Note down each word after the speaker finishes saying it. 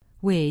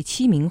为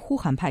7名呼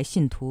韩派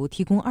信徒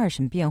提供2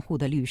审辩护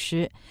的律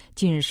师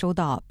近日收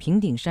到平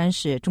顶山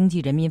市中级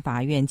人民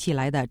法院寄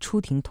来的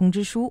出庭通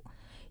知书，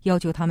要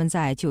求他们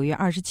在9月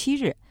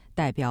27日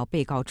代表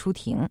被告出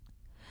庭。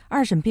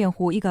2审辩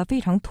护一个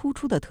非常突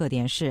出的特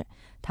点是，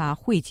它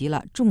汇集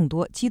了众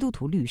多基督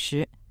徒律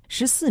师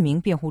，14名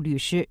辩护律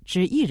师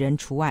只1人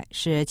除外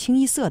是清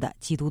一色的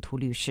基督徒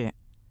律师。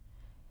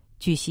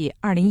据悉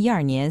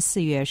，2012年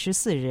4月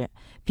14日，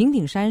平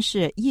顶山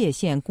市叶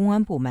县公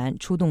安部门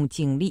出动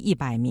警力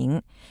100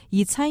名，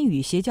以参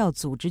与邪教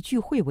组织聚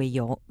会为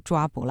由，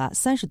抓捕了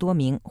30多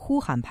名呼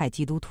韩派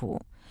基督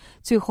徒。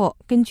最后，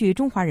根据《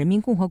中华人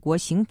民共和国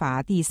刑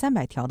法》第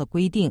300条的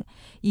规定，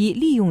以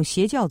利用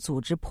邪教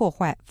组织破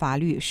坏法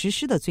律实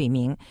施的罪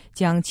名，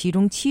将其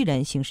中7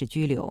人刑事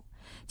拘留，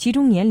其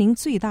中年龄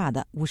最大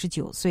的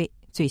59岁，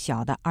最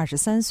小的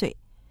23岁。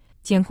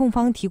检控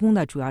方提供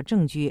的主要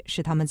证据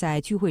是他们在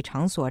聚会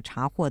场所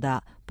查获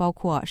的包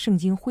括圣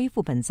经恢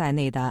复本在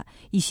内的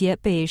一些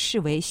被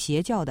视为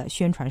邪教的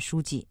宣传书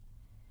籍。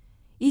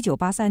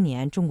1983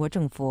年，中国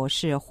政府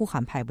视呼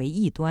韩派为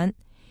异端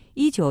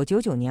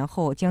，1999年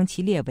后将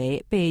其列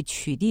为被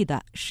取缔的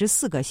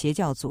14个邪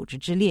教组织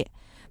之列，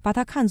把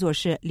它看作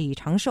是李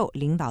长寿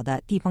领导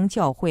的地方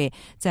教会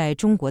在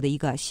中国的一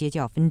个邪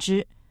教分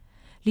支。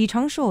李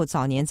长寿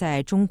早年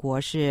在中国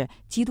是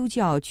基督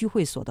教聚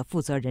会所的负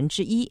责人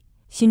之一，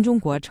新中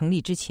国成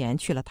立之前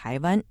去了台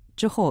湾，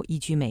之后移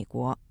居美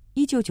国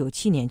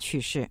，1997年去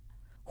世。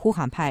呼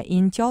韩派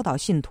因教导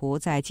信徒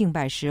在敬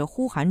拜时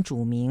呼喊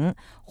主名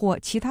或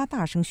其他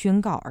大声宣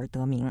告而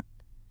得名。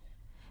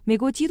美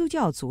国基督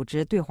教组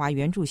织对华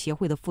援助协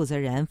会的负责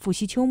人傅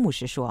希秋牧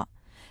师说，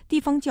地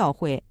方教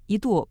会一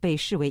度被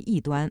视为异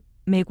端，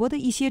美国的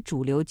一些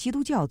主流基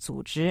督教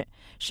组织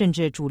甚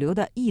至主流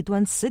的异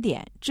端词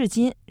典至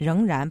今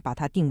仍然把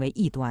它定为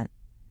异端。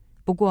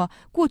不过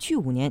过去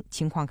5年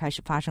情况开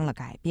始发生了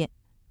改变，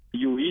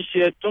有一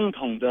些正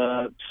统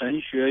的神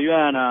学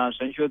院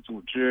神学组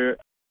织，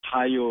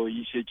还有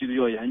一些基督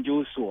教研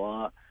究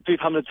所，对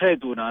他们的态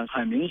度呢，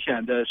很明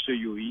显的是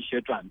有一些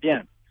转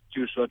变，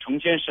就是说重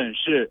新审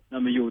视，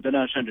那么有的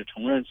呢甚至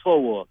承认错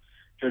误，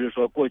就是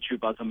说过去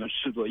把他们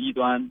视作异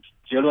端，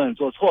结论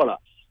做错了，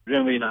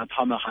认为呢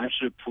他们还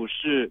是普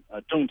世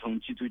正统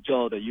基督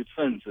教的一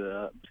份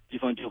子，地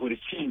方教会的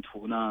信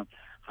徒呢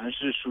还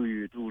是属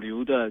于主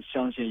流的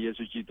相信耶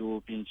稣基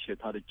督并且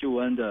他的救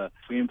恩的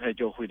福音派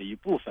教会的一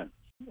部分，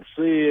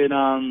所以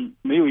呢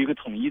没有一个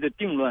统一的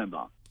定论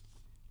吧。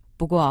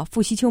不过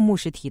傅希秋牧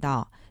师提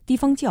到，地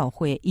方教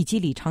会以及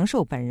李长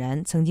寿本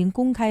人曾经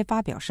公开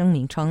发表声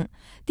明称，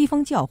地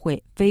方教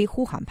会非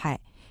呼韩派，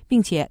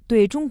并且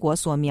对中国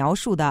所描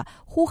述的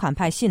呼韩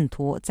派信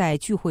徒在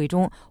聚会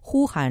中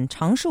呼喊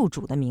长寿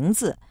主的名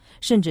字，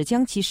甚至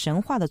将其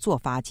神化的做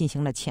法进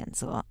行了谴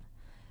责。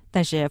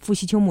但是傅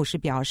希秋牧师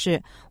表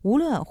示，无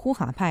论呼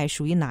韩派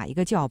属于哪一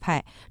个教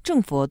派，政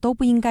府都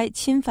不应该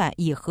侵犯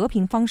以和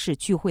平方式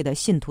聚会的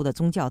信徒的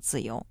宗教自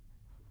由。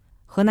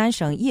河南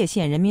省叶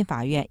县人民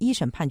法院1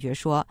审判决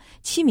说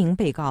，7名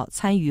被告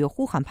参与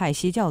呼韩派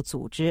邪教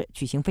组织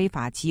举行非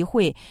法集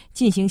会，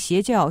进行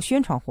邪教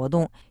宣传活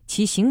动，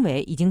其行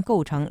为已经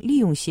构成利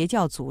用邪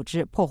教组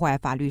织破坏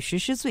法律实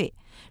施罪，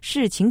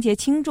是情节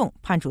轻重，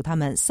判处他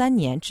们3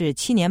年至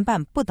7年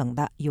半不等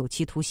的有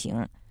期徒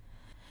刑。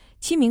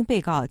7名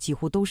被告几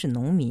乎都是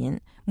农民，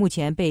目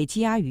前被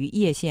羁押于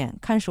叶县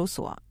看守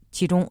所，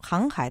其中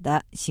航海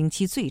的刑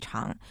期最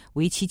长，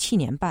为期7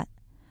年半。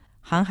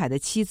航海的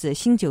妻子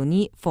辛九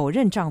妮否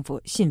认丈夫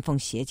信奉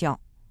邪教。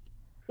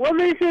我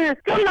们是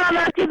正当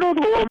的基督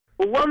徒，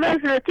我们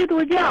是基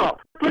督教，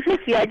不是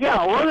邪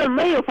教，我们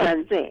没有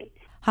犯罪。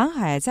航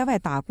海在外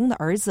打工的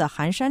儿子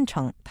韩山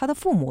称，他的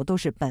父母都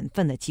是本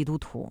分的基督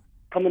徒。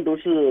他们都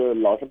是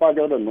老实巴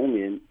交的农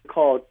民，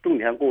靠种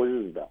田过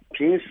日子的。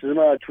平时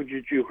呢出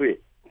去聚会，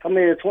他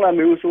们也从来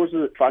没有说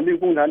是反对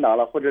共产党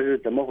了，或者是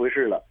怎么回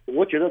事了。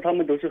我觉得他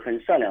们都是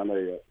很善良的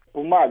人，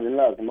不骂人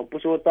了，怎么不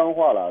说脏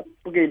话了，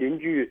不给邻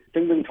居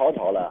争争吵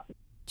吵了。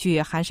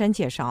据韩山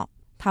介绍，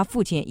他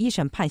父亲1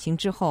审判刑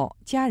之后，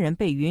家人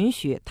被允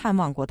许探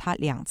望过他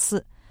2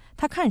次，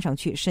他看上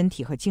去身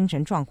体和精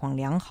神状况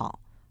良好。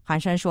韩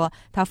山说，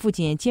他父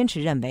亲坚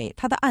持认为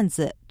他的案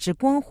子只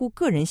关乎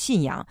个人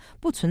信仰，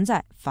不存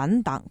在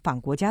反党反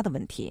国家的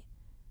问题。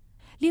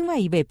另外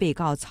一位被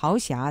告曹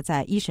霞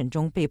在1审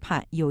中被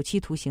判有期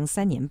徒刑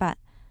3年半，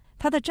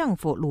她的丈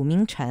夫鲁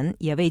明臣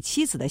也为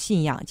妻子的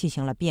信仰进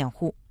行了辩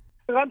护。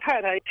俺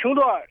太太听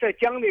着这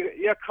讲的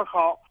也可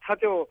好，她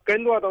就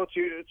跟着都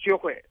聚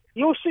会，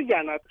有时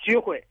间了聚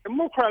会，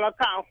没块了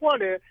干活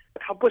的，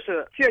她不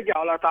是邪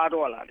教了咋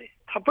着了的，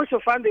她不是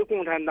反对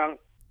共产党。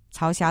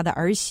曹霞的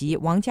儿媳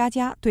王佳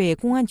佳对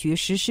公安局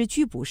实施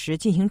拘捕时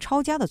进行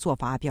抄家的做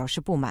法表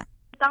示不满。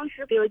当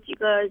时有几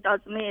个小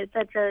姊妹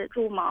在这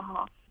住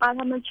嘛把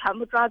他们全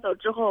部抓走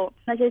之后，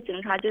那些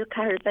警察就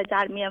开始在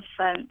家里面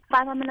分，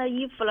把他们的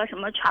衣服了什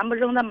么全部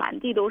扔得满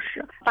地都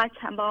是，把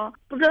钱包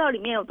不知道里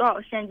面有多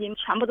少现金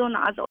全部都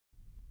拿走。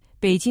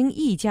北京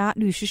一家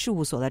律师事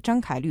务所的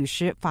张凯律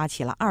师发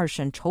起了2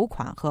审筹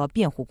款和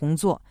辩护工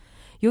作，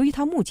由于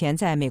他目前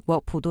在美国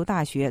普渡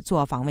大学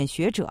做访问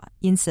学者，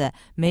因此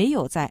没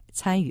有再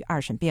参与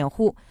二审辩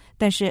护，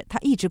但是他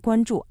一直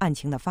关注案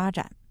情的发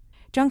展。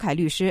张凯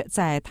律师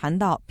在谈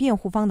到辩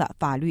护方的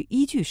法律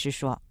依据时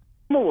说，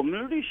那么我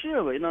们律师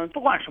认为呢，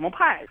不管什么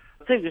派，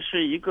这个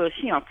是一个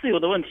信仰自由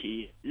的问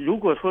题。如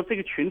果说这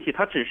个群体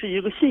它只是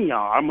一个信仰，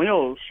而没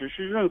有实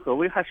施任何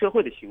危害社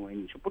会的行为，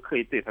你是不可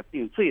以对他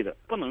定罪的，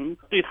不能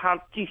对他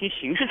进行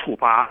刑事处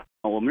罚。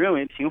我们认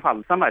为刑法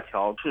的300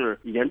条是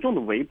严重的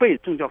违背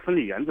政教分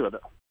离原则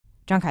的。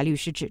张凯律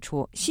师指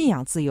出，信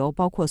仰自由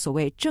包括所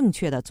谓正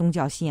确的宗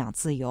教信仰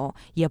自由，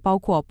也包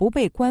括不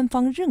被官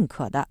方认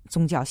可的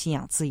宗教信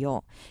仰自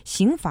由。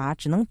刑法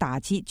只能打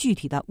击具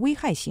体的危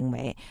害行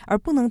为，而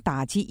不能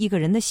打击一个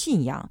人的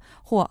信仰，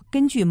或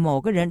根据某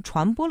个人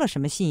传播了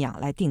什么信仰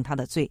来定他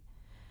的罪。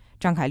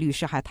张凯律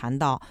师还谈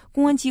到，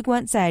公安机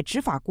关在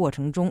执法过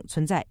程中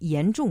存在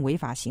严重违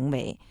法行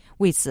为，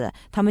为此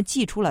他们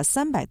寄出了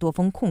300多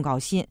封控告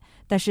信，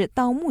但是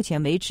到目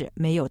前为止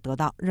没有得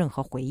到任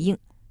何回应。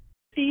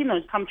第一呢，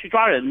他们去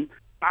抓人，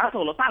拿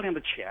走了大量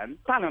的钱，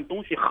大量的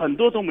东西，很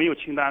多都没有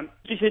清单，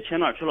这些钱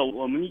哪去了？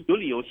我们有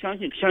理由相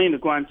信相应的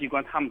公安机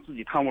关他们自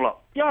己贪污了。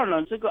第二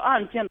呢，这个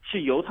案件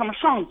是由他们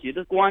上级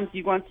的公安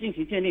机关进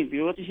行鉴定，比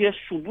如说这些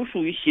属不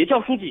属于邪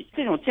教书籍，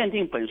这种鉴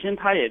定本身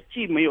它也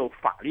既没有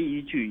法律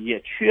依据，也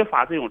缺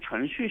乏这种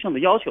程序上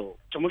的要求。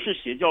什么是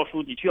邪教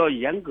书籍需要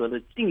严格的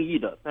定义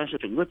的，但是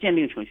整个鉴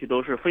定程序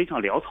都是非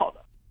常潦草的。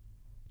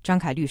张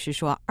凯律师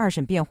说，二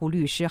审辩护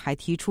律师还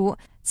提出，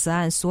此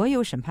案所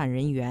有审判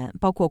人员，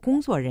包括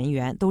工作人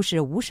员，都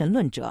是无神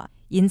论者，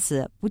因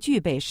此不具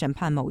备审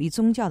判某一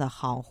宗教的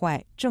好坏、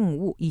正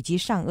误以及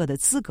善恶的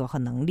资格和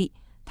能力。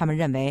他们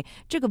认为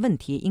这个问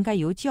题应该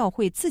由教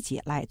会自己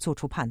来做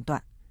出判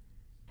断。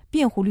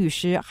辩护律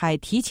师还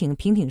提请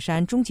平顶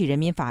山中级人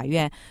民法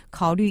院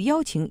考虑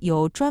邀请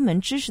有专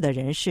门知识的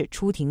人士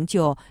出庭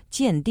就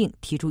鉴定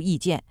提出意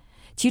见，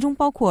其中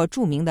包括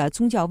著名的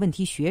宗教问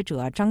题学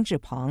者张志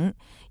鹏，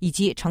以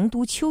及成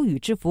都秋雨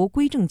之福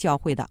归正教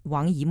会的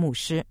王怡牧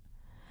师。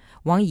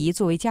王怡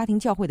作为家庭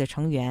教会的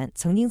成员，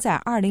曾经在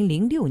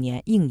2006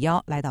年应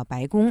邀来到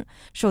白宫，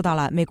受到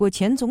了美国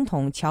前总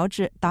统乔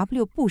治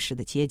W. 布什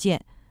的接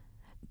见。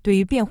对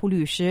于辩护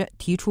律师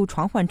提出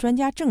传唤专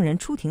家证人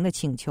出庭的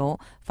请求，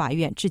法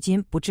院至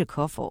今不置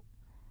可否。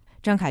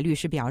张凯律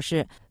师表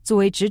示，作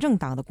为执政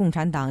党的共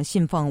产党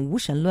信奉无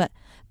神论，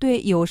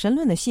对有神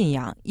论的信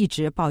仰一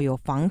直抱有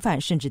防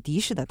范甚至敌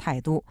视的态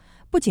度。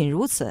不仅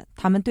如此，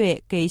他们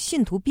对给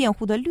信徒辩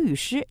护的律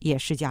师也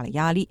施加了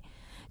压力。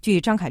据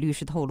张凯律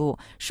师透露，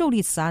受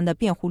理此案的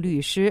辩护律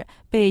师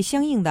被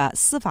相应的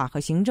司法和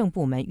行政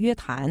部门约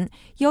谈，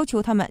要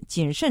求他们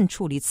谨慎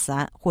处理此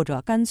案，或者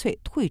干脆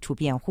退出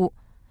辩护。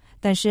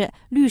但是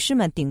律师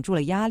们顶住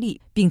了压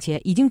力，并且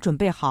已经准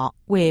备好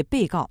为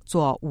被告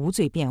做无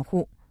罪辩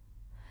护。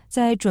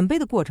在准备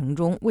的过程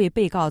中，为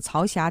被告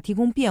曹霞提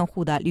供辩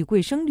护的吕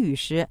桂生律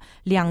师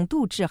2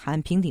度致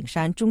函平顶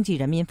山中级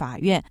人民法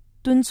院，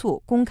敦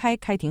促公开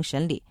开庭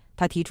审理。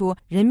他提出，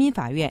人民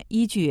法院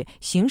依据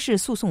刑事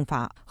诉讼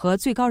法和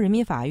最高人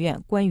民法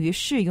院关于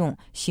适用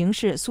刑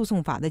事诉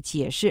讼法的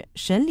解释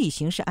审理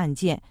刑事案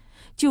件，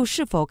就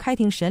是否开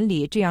庭审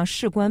理这样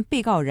事关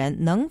被告人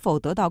能否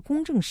得到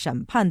公正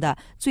审判的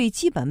最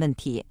基本问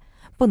题，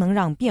不能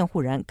让辩护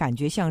人感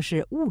觉像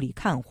是雾里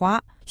看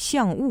花，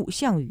像雾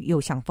像雨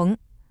又像风。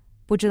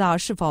不知道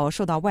是否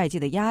受到外界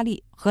的压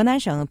力，河南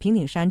省平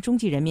顶山中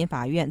级人民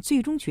法院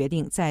最终决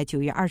定在9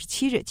月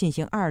27日进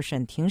行2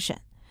审庭审。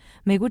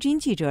美国之音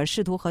记者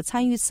试图和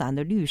参与此案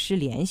的律师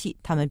联系，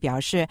他们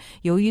表示，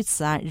由于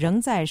此案仍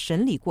在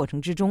审理过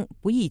程之中，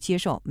不宜接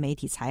受媒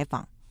体采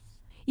访。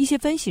一些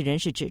分析人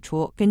士指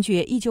出，根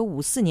据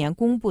1954年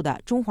公布的《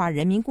中华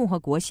人民共和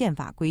国宪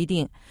法》规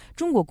定，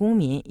中国公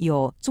民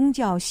有宗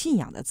教信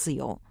仰的自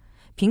由。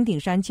平顶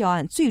山教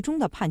案最终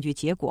的判决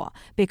结果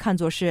被看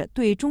作是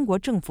对中国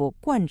政府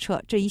贯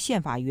彻这一宪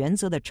法原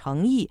则的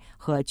诚意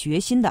和决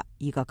心的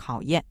一个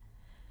考验。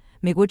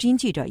美国之音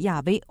记者亚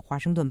薇华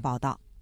盛顿报道。